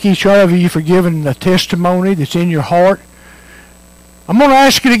each one of you for giving the testimony that's in your heart. I'm going to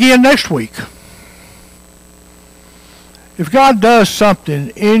ask it again next week. If God does something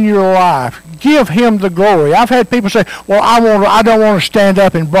in your life, give him the glory. I've had people say, well, I don't want to stand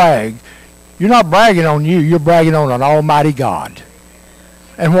up and brag. You're not bragging on you. You're bragging on an almighty God.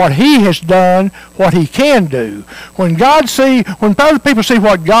 And what he has done, what he can do. When other people see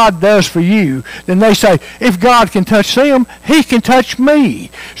what God does for you, then they say, if God can touch them, he can touch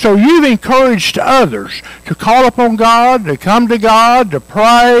me. So you've encouraged others to call upon God, to come to God, to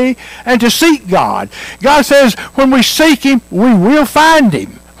pray, and to seek God. God says, when we seek him, we will find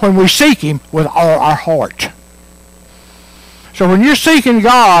him. When we seek him with all our heart. So when you're seeking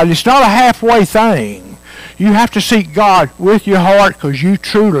God, it's not a halfway thing. You have to seek God with your heart because you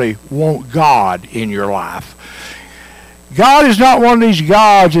truly want God in your life. God is not one of these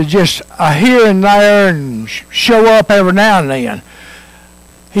gods that just are here and there and show up every now and then.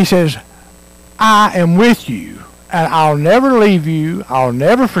 He says, I am with you, and I'll never leave you. I'll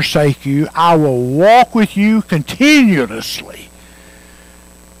never forsake you. I will walk with you continuously.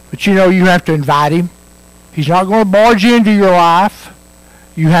 But you have to invite him. He's not going to barge into your life.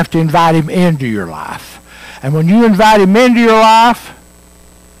 You have to invite him into your life. And when you invite him into your life,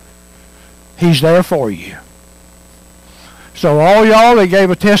 he's there for you. So all y'all that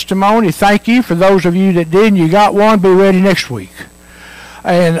gave a testimony, thank you. For those of you that didn't, you got one, be ready next week.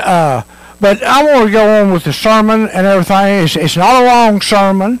 And but I want to go on with the sermon and everything. It's not a long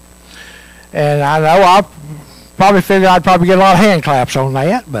sermon. And I know I probably figured I'd probably get a lot of hand claps on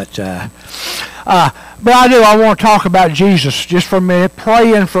that. But I want to talk about Jesus just for a minute,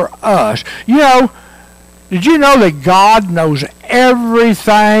 praying for us. Did you know that God knows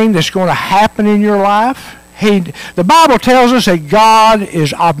everything that's going to happen in your life? The Bible tells us that God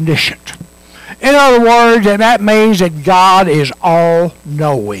is omniscient. In other words, that means that God is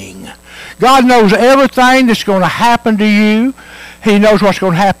all-knowing. God knows everything that's going to happen to you. He knows what's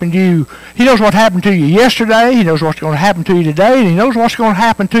going to happen to you. He knows what happened to you yesterday. He knows what's going to happen to you today. And he knows what's going to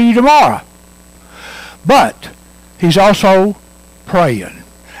happen to you tomorrow. But he's also praying.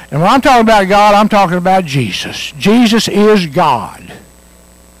 And when I'm talking about God, I'm talking about Jesus. Jesus is God.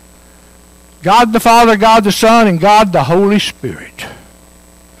 God the Father, God the Son, and God the Holy Spirit.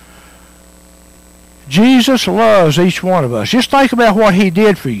 Jesus loves each one of us. Just think about what he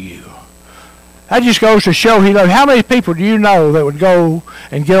did for you. That just goes to show he loves. How many people do you know that would go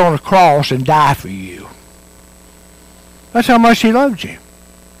and get on a cross and die for you? That's how much he loved you.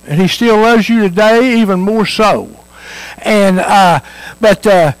 And he still loves you today, even more so. And but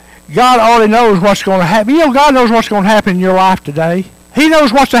God already knows what's going to happen. God knows what's going to happen in your life today. He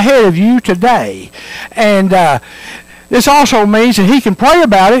knows what's ahead of you today. And this also means that he can pray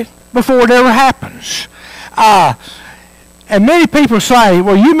about it before it ever happens. And many people say,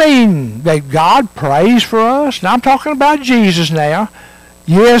 well, you mean that God prays for us? Now, I'm talking about Jesus now.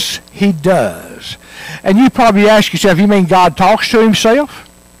 Yes, he does. And you probably ask yourself, you mean God talks to himself?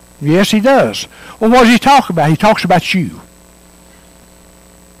 Yes, he does. Well, what does he talk about? He talks about you.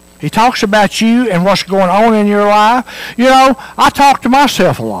 He talks about you and what's going on in your life. I talk to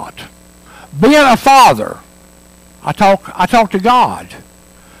myself a lot. Being a father, I talk to God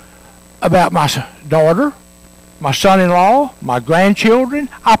about my daughter, my son-in-law, my grandchildren.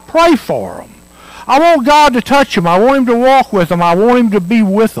 I pray for them. I want God to touch them. I want him to walk with them. I want him to be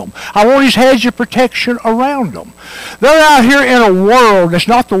with them. I want his hedge of protection around them. They're out here in a world that's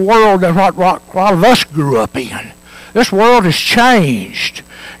not the world that a lot of us grew up in. This world has changed.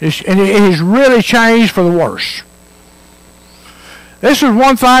 And it has really changed for the worse. This is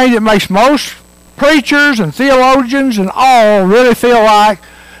one thing that makes most preachers and theologians and all really feel like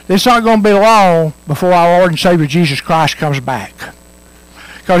it's not going to be long before our Lord and Savior Jesus Christ comes back.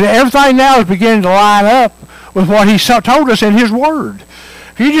 Because everything now is beginning to line up with what he told us in his Word.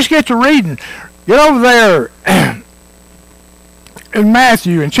 If you just get to reading, get over there in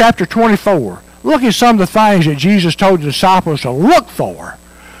Matthew in chapter 24. Look at some of the things that Jesus told the disciples to look for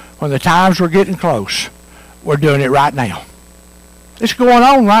when the times were getting close. We're doing it right now. It's going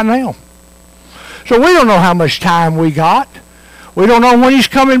on right now. So we don't know how much time we got. We don't know when he's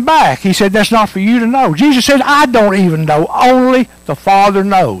coming back. He said that's not for you to know. Jesus said, I don't even know. Only the Father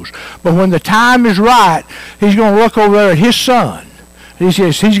knows. But when the time is right, he's going to look over there at his son. He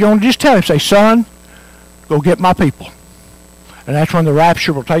says, he's going to just tell him, say, son, go get my people. And that's when the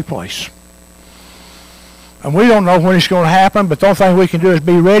rapture will take place. And we don't know when it's going to happen, but the only thing we can do is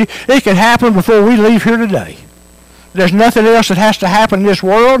be ready. It can happen before we leave here today. There's nothing else that has to happen in this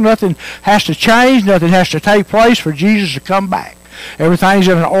world. Nothing has to change. Nothing has to take place for Jesus to come back. Everything's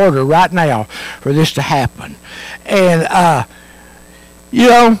in an order right now for this to happen. And You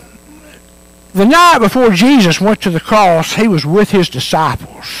know, the night before Jesus went to the cross, he was with his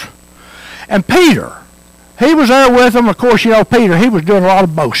disciples. And Peter, he was there with them. Of course, you know, Peter, he was doing a lot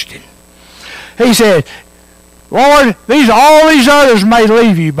of boasting. He said, Lord, all these others may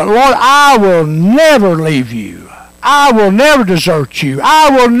leave you, but Lord, I will never leave you. I will never desert you. I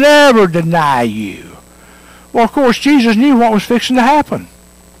will never deny you. Well, of course, Jesus knew what was fixing to happen.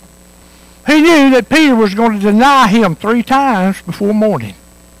 He knew that Peter was going to deny him 3 times before morning.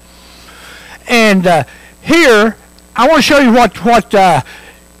 And here, I want to show you what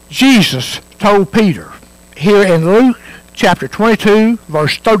Jesus told Peter here in Luke chapter 22,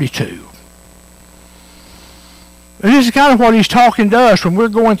 verse 32. And this is kind of what he's talking to us when we're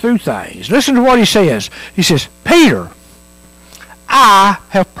going through things. Listen to what he says. He says, Peter, I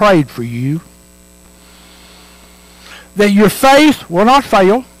have prayed for you that your faith will not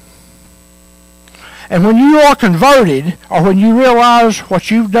fail. And when you are converted, or when you realize what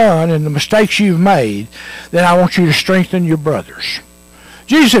you've done and the mistakes you've made, then I want you to strengthen your brothers.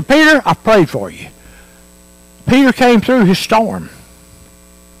 Jesus said, Peter, I prayed for you. Peter came through his storm.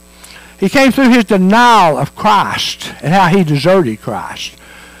 He came through his denial of Christ and how he deserted Christ.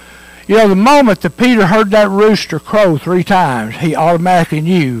 You know, the moment that Peter heard that rooster crow 3 times, he automatically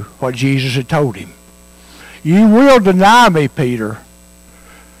knew what Jesus had told him. You will deny me, Peter,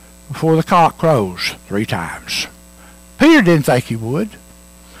 before the cock crows 3 times. Peter didn't think he would.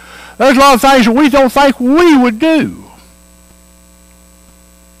 There's a lot of things that we don't think we would do.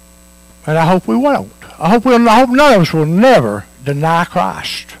 And I hope we won't. I hope none of us will never deny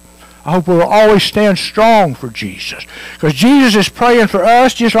Christ. I hope we'll always stand strong for Jesus. Because Jesus is praying for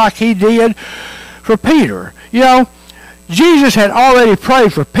us just like he did for Peter. You know, Jesus had already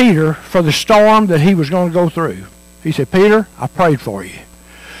prayed for Peter for the storm that he was going to go through. He said, Peter, I prayed for you.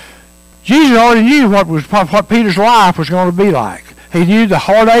 Jesus already knew what Peter's life was going to be like. He knew the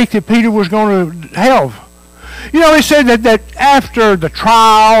heartache that Peter was going to have. You know, he said that after the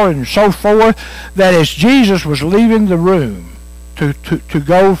trial and so forth, that as Jesus was leaving the room to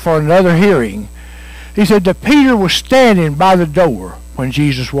go for another hearing, he said that Peter was standing by the door when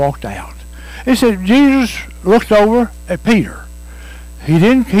Jesus walked out. He said Jesus looked over at Peter. He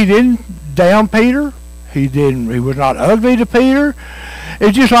didn't down Peter. He was not ugly to Peter.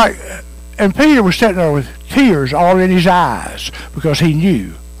 It's just like, and Peter was sitting there with tears all in his eyes because he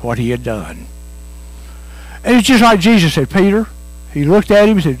knew what he had done. And it's just like Jesus said, Peter, he looked at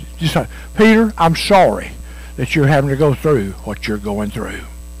him and said, just like, Peter, I'm sorry that you're having to go through what you're going through.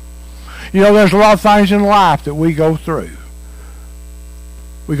 You know, there's a lot of things in life that we go through.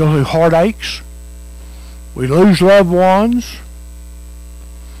 We go through heartaches. We lose loved ones.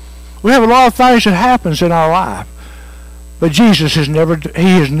 We have a lot of things that happens in our life. But Jesus has never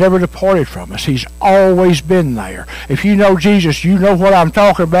departed from us. He's always been there. If you know Jesus, you know what I'm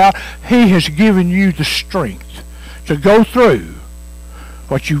talking about. He has given you the strength to go through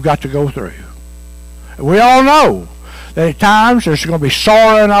what you've got to go through. We all know that at times there's going to be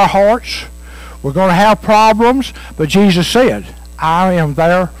sorrow in our hearts. We're going to have problems. But Jesus said, I am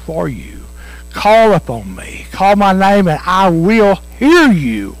there for you. Call upon me. Call my name and I will hear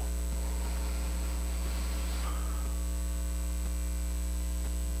you.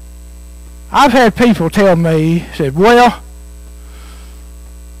 I've had people tell me, said, well,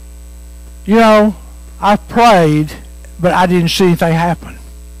 you know, I prayed, but I didn't see anything happen.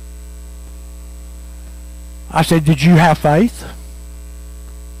 I said, did you have faith?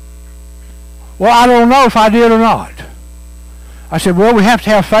 Well, I don't know if I did or not. I said, well, we have to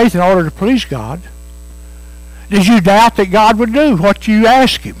have faith in order to please God. Did you doubt that God would do what you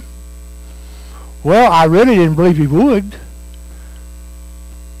asked him? Well, I really didn't believe he would.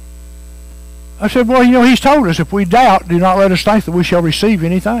 I said, well, you know, he's told us if we doubt, do not let us think that we shall receive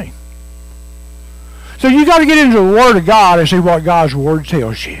anything. So you got to get into the Word of God and see what God's Word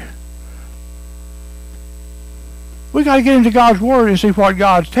tells you. We got to get into God's Word and see what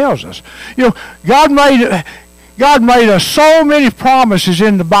God tells us. You know, God made us so many promises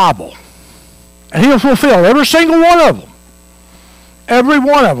in the Bible, and he'll fulfill every single one of them. Every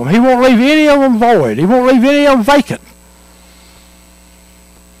one of them. He won't leave any of them void. He won't leave any of them vacant.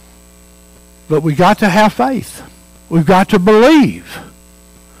 But we got to have faith. We've got to believe.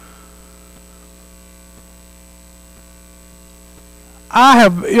 I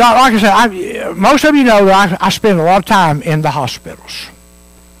have, you know, like I said, most of you know that I spend a lot of time in the hospitals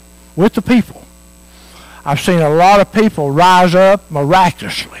with the people. I've seen a lot of people rise up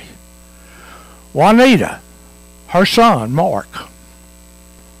miraculously. Juanita, her son, Mark,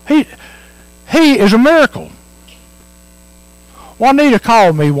 he is a miracle. Juanita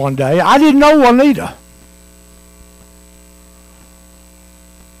called me one day. I didn't know Juanita.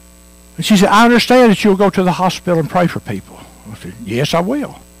 And she said, I understand that you'll go to the hospital and pray for people. I said, yes, I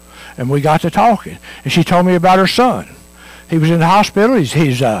will. And we got to talking. And she told me about her son. He was in the hospital.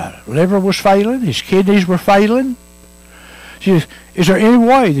 His liver was failing. His kidneys were failing. She said, is there any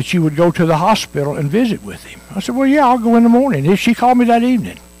way that you would go to the hospital and visit with him? I said, well, yeah, I'll go in the morning. She called me that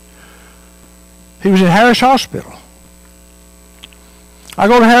evening. He was in Harris Hospital. I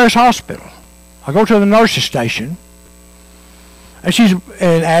go to Harris Hospital. I go to the nurse's station.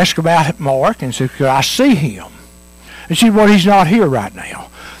 And ask about Mark and said, could I see him? And she said, well, he's not here right now.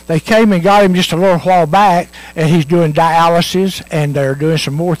 They came and got him just a little while back, and he's doing dialysis, and they're doing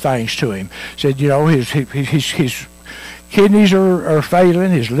some more things to him. Said, you know, his kidneys are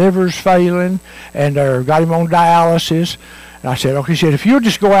failing, his liver's failing, and they've got him on dialysis. And I said, okay. He said, if you'll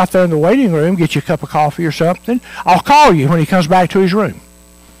just go out there in the waiting room, get you a cup of coffee or something, I'll call you when he comes back to his room.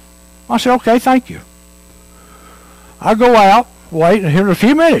 I said, okay, thank you. I go out, wait, and here in a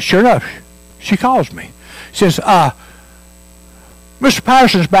few minutes, sure enough, she calls me. She says, Mr.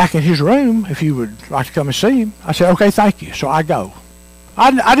 Patterson's back in his room, if you would like to come and see him. I said, okay, thank you. So I go.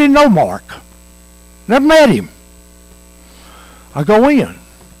 I didn't know Mark. Never met him. I go in.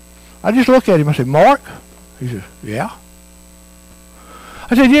 I just look at him. I said, Mark? He said, yeah.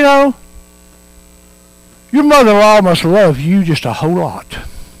 I said, you know, your mother-in-law must love you just a whole lot.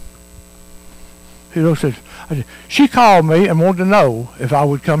 He looked at, I said, she called me and wanted to know if I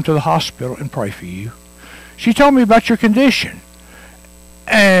would come to the hospital and pray for you. She told me about your condition.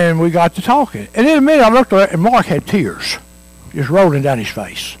 And we got to talking. And in a minute I looked at her, and Mark had tears just rolling down his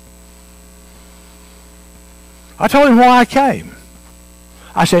face. I told him why I came.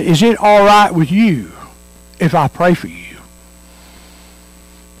 I said, is it all right with you if I pray for you?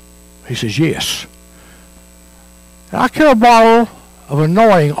 He says, yes. And I carry a bottle of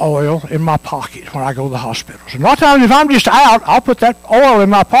anointing oil in my pocket when I go to the hospital. So a lot of times if I'm just out, I'll put that oil in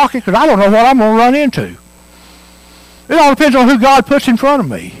my pocket because I don't know what I'm going to run into. It all depends on who God puts in front of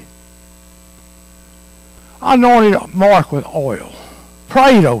me. I anointed Mark with oil,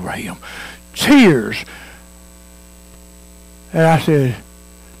 prayed over him, tears. And I said,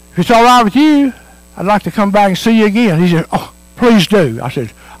 if it's all right with you, I'd like to come back and see you again. He said, oh, please do. I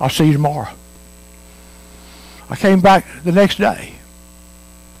said, I'll see you tomorrow. I came back the next day,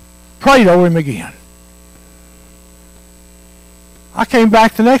 prayed over him again. I came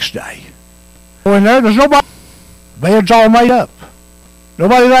back the next day. Go in there's nobody. Bed's all made up.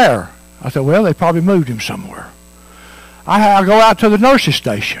 Nobody there. I said, well, they probably moved him somewhere. I go out to the nurse's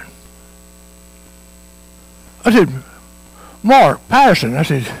station. I said, Mark Patterson. I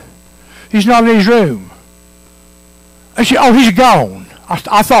said, he's not in his room. I said, oh, he's gone.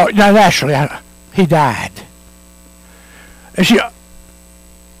 I thought, no, naturally, he died. And she,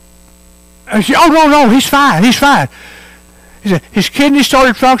 oh, no, he's fine. He said, his kidney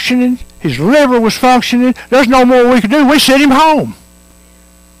started functioning. His liver was functioning. There's no more we could do. We sent him home.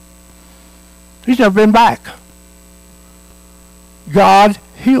 He's never been back. God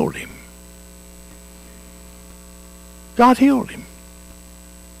healed him. God healed him.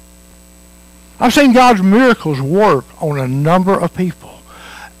 I've seen God's miracles work on a number of people.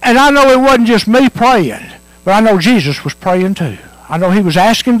 And I know it wasn't just me praying, but I know Jesus was praying too. I know he was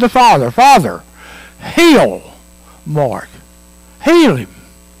asking the Father, Father, heal Mark. Heal him.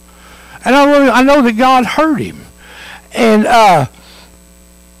 And I know that God heard him. And,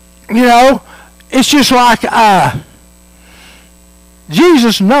 you know, it's just like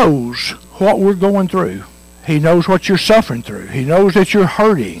Jesus knows what we're going through. He knows what you're suffering through. He knows that you're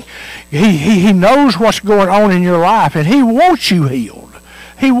hurting. He knows what's going on in your life, and he wants you healed.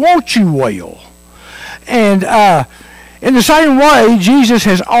 He wants you well. And in the same way, Jesus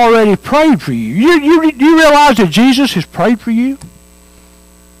has already prayed for you. You realize that Jesus has prayed for you?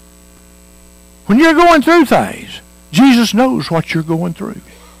 When you're going through things, Jesus knows what you're going through.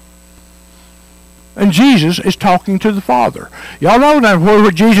 And Jesus is talking to the Father. Y'all know that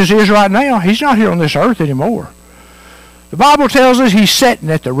where Jesus is right now, he's not here on this earth anymore. The Bible tells us he's sitting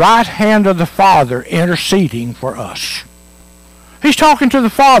at the right hand of the Father interceding for us. He's talking to the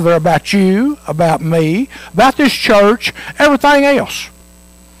Father about you, about me, about this church, everything else.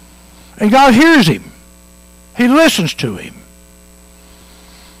 And God hears him. He listens to him.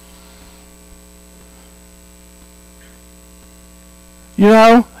 You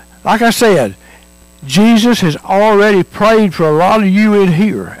know, like I said, Jesus has already prayed for a lot of you in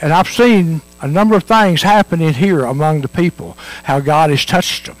here. And I've seen a number of things happen in here among the people, how God has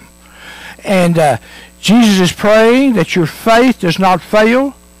touched them. And Jesus is praying that your faith does not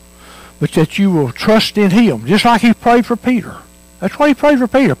fail, but that you will trust in him, just like he prayed for Peter. That's why he prayed for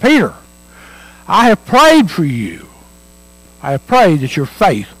Peter. Peter, I have prayed for you. I pray that your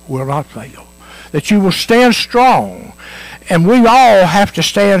faith will not fail, that you will stand strong. And we all have to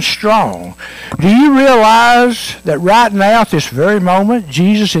stand strong. Do you realize that right now, at this very moment,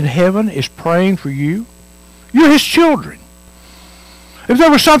 Jesus in heaven is praying for you? You're his children. If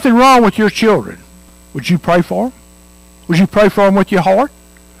there was something wrong with your children, would you pray for them? Would you pray for them with your heart?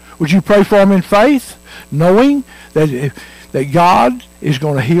 Would you pray for them in faith, knowing that God is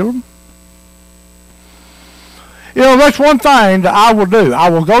going to heal them? You know, that's one thing that I will do. I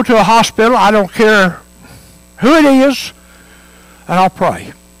will go to a hospital, I don't care who it is, and I'll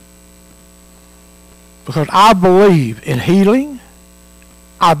pray. Because I believe in healing.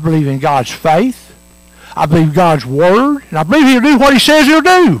 I believe in God's faith. I believe God's word. And I believe he'll do what he says he'll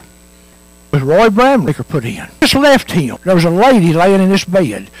do. With Roy Bramley put in. Just left him. There was a lady laying in this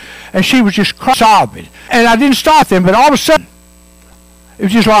bed. And she was just sobbing. And I didn't stop them, but all of a sudden, it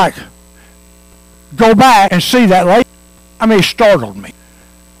was just like, go back and see that lady. I mean, it startled me.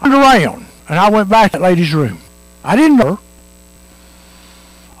 I turned around, and I went back to that lady's room. I didn't know her.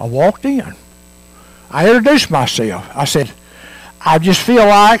 I walked in. I introduced myself. I said, I just feel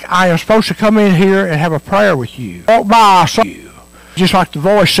like I am supposed to come in here and have a prayer with you. Walk by, I saw you. Just like the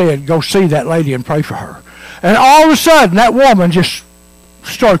voice said, go see that lady and pray for her. And all of a sudden, that woman just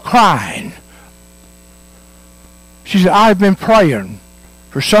started crying. She said, I've been praying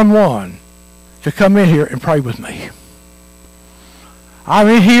for someone to come in here and pray with me. I'm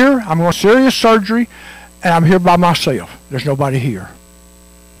in here, I'm on serious surgery, and I'm here by myself. There's nobody here.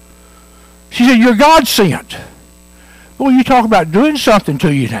 She said, you're God sent. Boy, you talk about doing something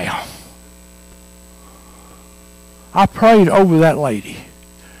to you now. I prayed over that lady,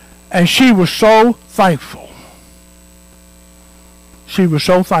 and she was so thankful. She was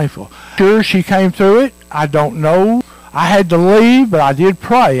so thankful. Sure, she came through it. I don't know. I had to leave, but I did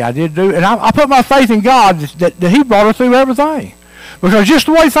pray. I did do, and I put my faith in God that he brought her through everything. Because just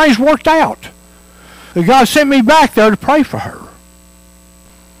the way things worked out, that God sent me back there to pray for her.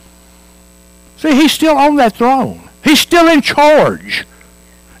 See, he's still on that throne. He's still in charge.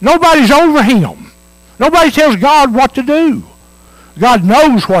 Nobody's over him. Nobody tells God what to do. God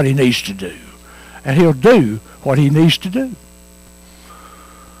knows what he needs to do, and he'll do what he needs to do.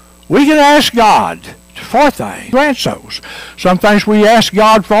 We can ask God for things. He grants those. Some things we ask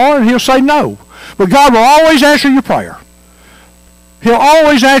God for, and he'll say no. But God will always answer your prayer. He'll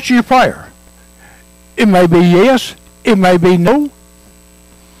always answer your prayer. It may be yes. It may be no.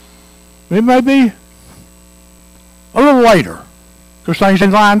 It may be a little later, because things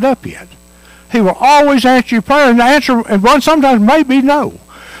ain't lined up yet. He will always answer your prayer, and the answer, and one sometimes may be no.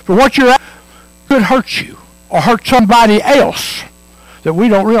 But what you're asking could hurt you, or hurt somebody else that we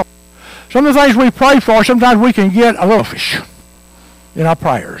don't realize. Some of the things we pray for, sometimes we can get a little fish in our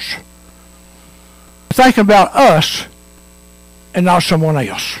prayers. Thinking about us and not someone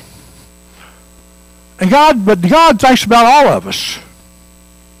else. And but God thinks about all of us.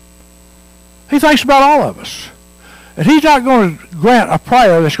 He thinks about all of us. And he's not going to grant a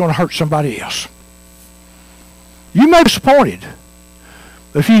prayer that's going to hurt somebody else. You may be disappointed.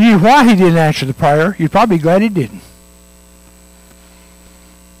 But if you knew why he didn't answer the prayer, you'd probably be glad he didn't.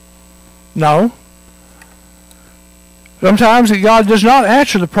 No. Sometimes God does not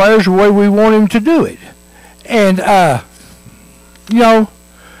answer the prayers the way we want him to do it. And,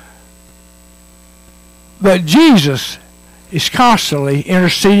 but Jesus is constantly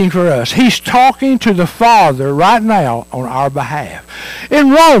interceding for us. He's talking to the Father right now on our behalf.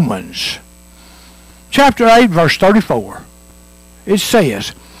 In Romans chapter 8, verse 34, it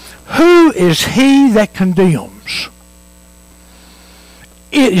says, who is he that condemns?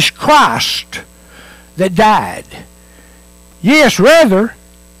 It is Christ that died. Yes, rather,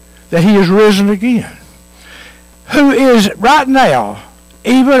 that he is risen again. Who is right now,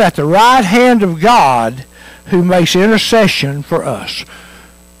 even at the right hand of God, who makes intercession for us.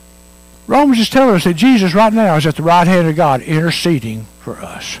 Romans is telling us that Jesus right now is at the right hand of God interceding for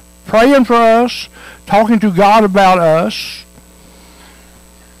us. Praying for us, talking to God about us.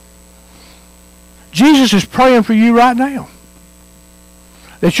 Jesus is praying for you right now.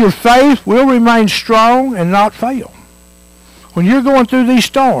 That your faith will remain strong and not fail. When you're going through these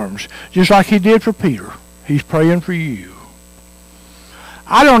storms, just like he did for Peter, he's praying for you.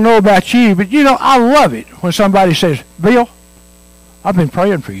 I don't know about you, but I love it when somebody says, Bill, I've been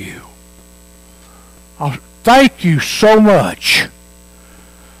praying for you. Thank you so much.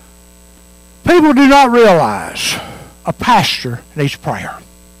 People do not realize a pastor needs prayer.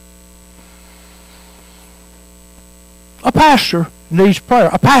 A pastor needs prayer.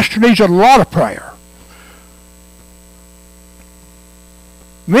 A pastor needs a lot of prayer.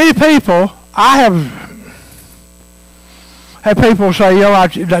 Many people, I Had people say,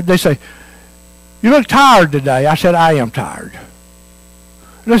 they say, "You look tired today." I said, "I am tired."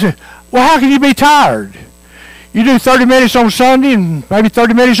 And they said, "Well, how can you be tired? You do 30 minutes on Sunday and maybe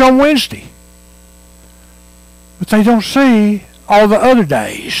 30 minutes on Wednesday." But they don't see all the other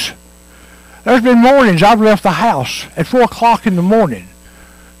days. There's been mornings I've left the house at 4 o'clock in the morning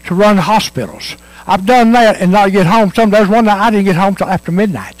to run the hospitals. I've done that and not get home. There's one night I didn't get home till after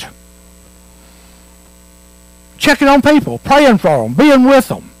midnight. Checking on people, praying for them, being with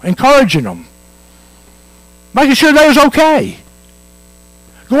them, encouraging them, making sure they was okay.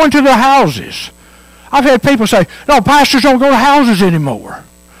 Going to their houses. I've had people say, "No, pastors don't go to houses anymore."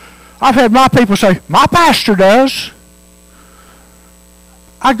 I've had my people say, "My pastor does."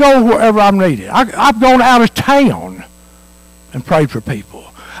 I go wherever I'm needed. I've gone out of town and prayed for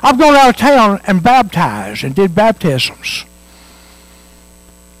people. I've gone out of town and baptized and did baptisms.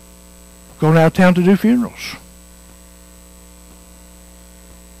 Going out of town to do funerals.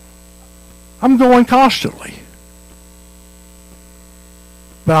 I'm going constantly.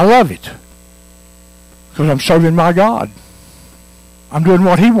 But I love it. Because I'm serving my God. I'm doing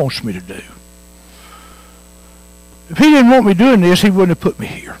what He wants me to do. If He didn't want me doing this, He wouldn't have put me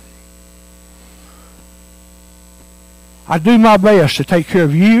here. I do my best to take care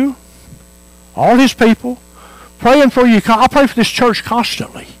of you, all His people, praying for you. I pray for this church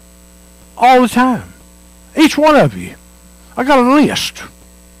constantly, all the time. Each one of you. I got a list.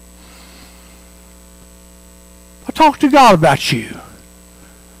 I talk to God about you.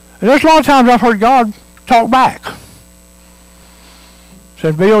 And there's a lot of times I've heard God talk back.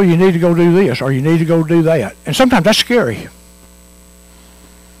 Said, "Bill, you need to go do this, or you need to go do that." And sometimes that's scary.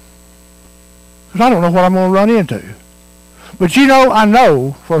 Because I don't know what I'm going to run into. But I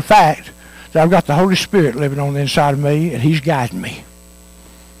know for a fact that I've got the Holy Spirit living on the inside of me, and He's guiding me.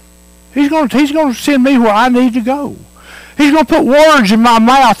 He's going to send me where I need to go. He's going to put words in my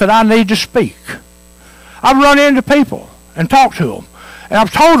mouth that I need to speak. I've run into people and talked to them, and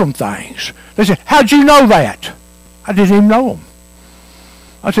I've told them things. They said, "How'd you know that?" I didn't even know them.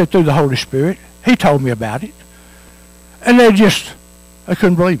 I said, "Through the Holy Spirit. He told me about it." And they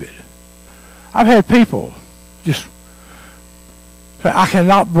couldn't believe it. I've had people just say, "I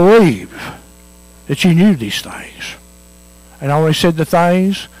cannot believe that you knew these things." And I only said the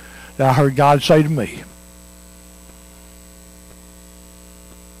things that I heard God say to me.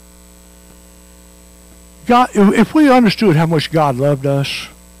 God, if we understood how much God loved us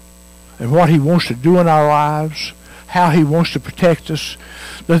and what He wants to do in our lives, how He wants to protect us,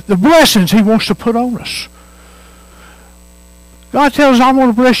 the blessings He wants to put on us. God tells us, "I'm going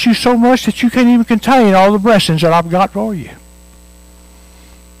to bless you so much that you can't even contain all the blessings that I've got for you."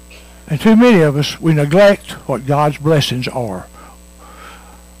 And too many of us, we neglect what God's blessings are.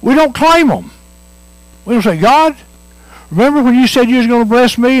 We don't claim them. We don't say, "God, remember when you said you was going to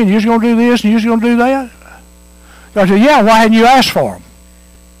bless me and you was going to do this and you was going to do that?" God said, "Yeah, why hadn't you asked for them?"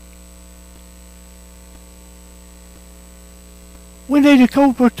 We need to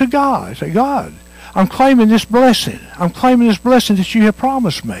go to God and say, "God, I'm claiming this blessing. I'm claiming this blessing that you have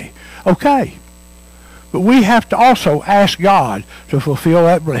promised me." Okay. But we have to also ask God to fulfill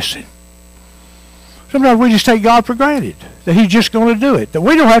that blessing. Sometimes we just take God for granted, that He's just going to do it, that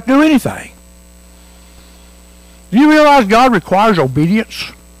we don't have to do anything. Do you realize God requires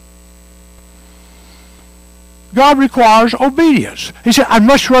obedience? God requires obedience. He said, "I'd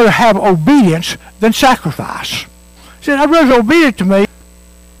much rather have obedience than sacrifice." He said, "I'd rather obedient to me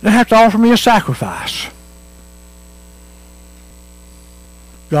than have to offer me a sacrifice."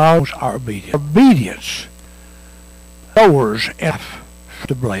 God wants our obedience. Obedience doors enough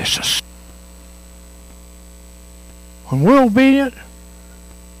to bless us. When we're obedient,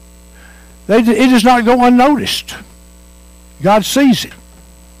 it does not go unnoticed. God sees it,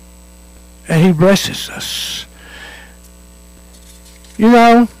 and He blesses us. We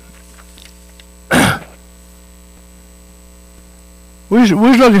was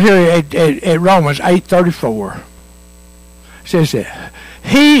looking here at Romans 8:34. It says that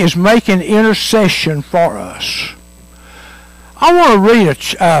He is making intercession for us. I want to read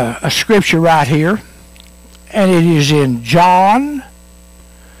a scripture right here, and it is in John,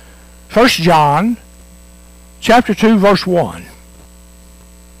 1 John, chapter 2, verse 1.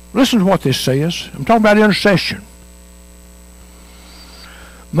 Listen to what this says. I'm talking about intercession.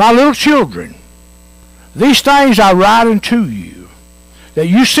 "My little children, these things I write unto you, that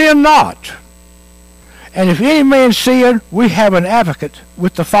you sin not. And if any man sin, we have an advocate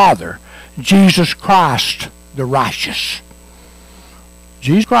with the Father, Jesus Christ the righteous."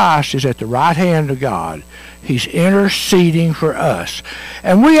 Jesus Christ is at the right hand of God. He's interceding for us.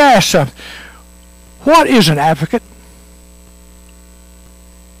 And we ask, what is an advocate?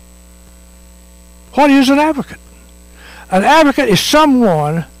 What is an advocate? An advocate is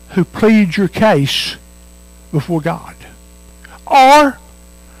someone who pleads your case before God. Or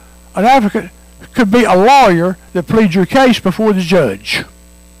an advocate could be a lawyer that pleads your case before the judge.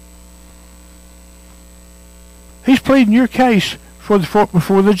 He's pleading your case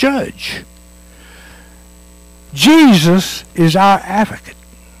before the judge. Jesus is our advocate.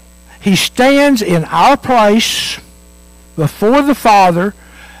 He stands in our place before the Father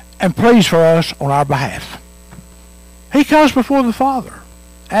and pleads for us on our behalf. He comes before the Father,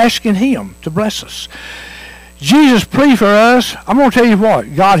 asking Him to bless us. Jesus' plea for us, I'm going to tell you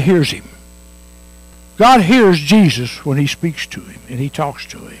what, God hears him. God hears Jesus when he speaks to him and he talks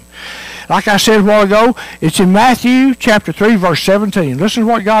to him. Like I said a while ago, it's in Matthew chapter 3, verse 17. Listen to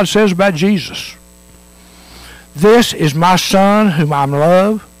what God says about Jesus. This is my Son whom I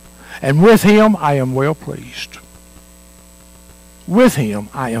love, and with him I am well pleased. With him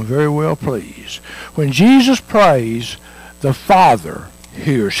I am very well pleased. When Jesus prays, the Father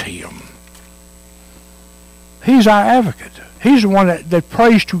hears him. He's our advocate. He's the one that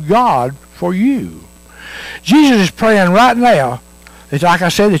prays to God for you. Jesus is praying right now that, like I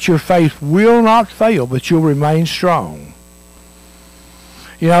said, that your faith will not fail, but you'll remain strong.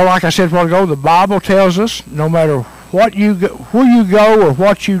 You know, like I said a while ago, the Bible tells us no matter what you go, where you go or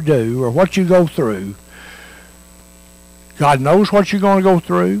what you do or what you go through, God knows what you're going to go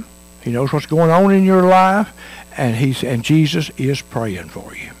through. He knows what's going on in your life, and Jesus is praying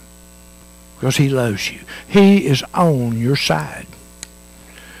for you because he loves you. He is on your side.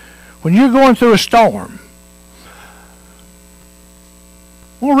 When you're going through a storm,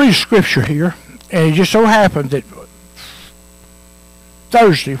 we'll read scripture here, and it just so happened that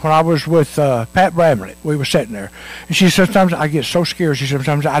Thursday when I was with Pat Bramlett, we were sitting there, and she said, sometimes I get so scared. She said,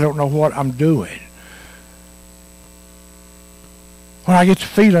 sometimes I don't know what I'm doing. When I get to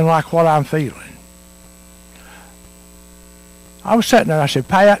feeling like what I'm feeling. I was sitting there and I said,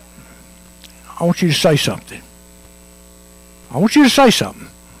 Pat, I want you to say something. I want you to say something.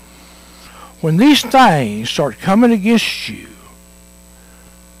 When these things start coming against you,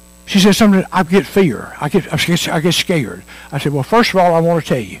 she said something, I get fear. I get scared. I said, well, first of all, I want to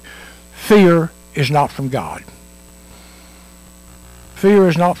tell you, fear is not from God. Fear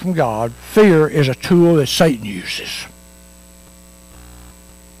is not from God. Fear is a tool that Satan uses.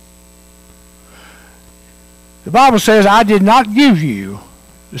 The Bible says, I did not give you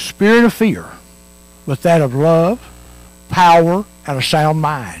the spirit of fear, but that of love, power, and a sound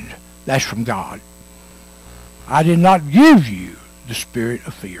mind. That's from God. I did not give you the spirit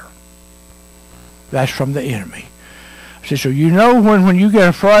of fear. That's from the enemy. I said, so you know when you get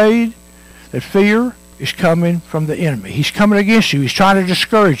afraid that fear is coming from the enemy. He's coming against you. He's trying to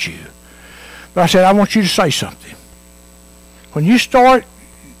discourage you. But I said, I want you to say something. When you start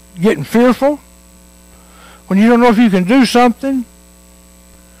getting fearful, when you don't know if you can do something,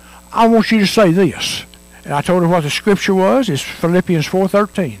 I want you to say this. And I told her what the scripture was. It's Philippians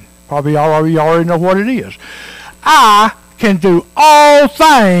 4:13. Probably all of you already know what it is. I can do all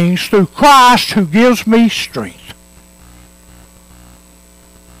things through Christ who gives me strength.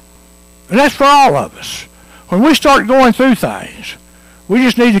 And that's for all of us. When we start going through things, we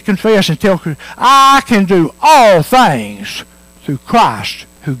just need to confess and tell Christ, I can do all things through Christ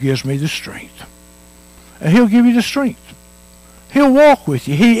who gives me the strength. And he'll give you the strength. He'll walk with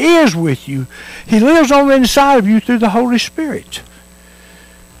you. He is with you. He lives on the inside of you through the Holy Spirit.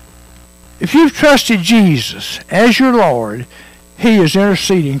 If you've trusted Jesus as your Lord, he is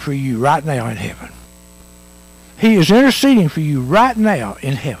interceding for you right now in heaven. He is interceding for you right now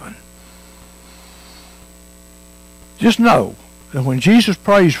in heaven. Just know that when Jesus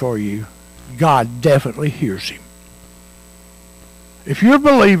prays for you, God definitely hears him. If you're a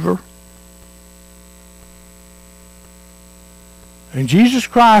believer, and Jesus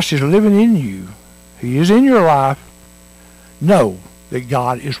Christ is living in you, he is in your life, know that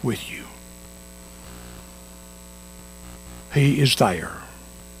God is with you. He is there.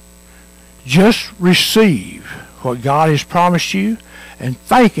 Just receive what God has promised you and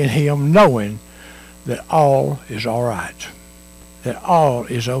thanking him, knowing that all is all right, that all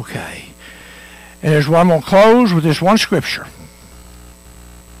is okay. And as I'm going to close with this one scripture.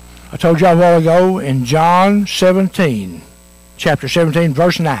 I told you a while ago in John 17, chapter 17,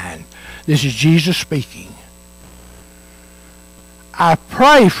 verse 9, this is Jesus speaking. I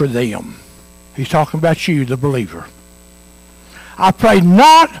pray for them. He's talking about you, the believer. I pray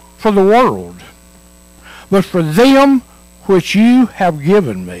not for the world, but for them which you have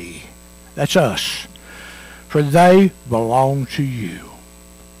given me. That's us. For they belong to you.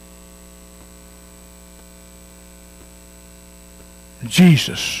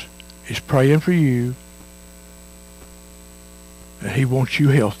 Jesus is praying for you, and he wants you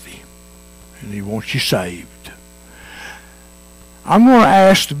healthy, and he wants you saved. I'm going to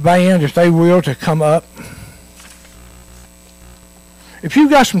ask the band, if they will, to come up. If you've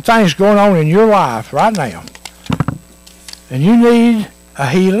got some things going on in your life right now, and you need a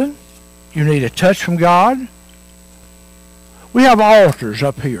healing, you need a touch from God, we have altars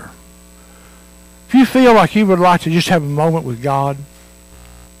up here. If you feel like you would like to just have a moment with God,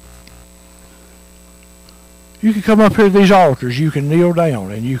 you can come up here to these altars. You can kneel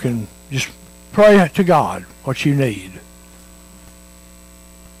down and you can just pray to God what you need.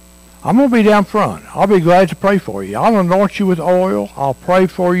 I'm going to be down front. I'll be glad to pray for you. I'll anoint you with oil. I'll pray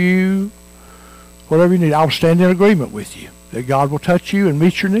for you. Whatever you need, I'll stand in agreement with you that God will touch you and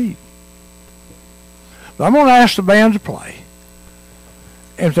meet your need. But I'm going to ask the band to play.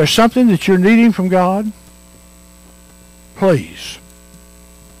 And if there's something that you're needing from God, please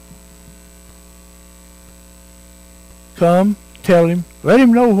come, tell him, let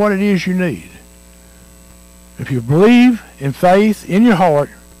him know what it is you need. If you believe in faith in your heart,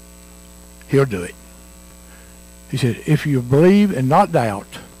 he'll do it. He said, if you believe and not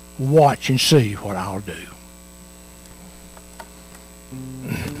doubt, watch and see what I'll do.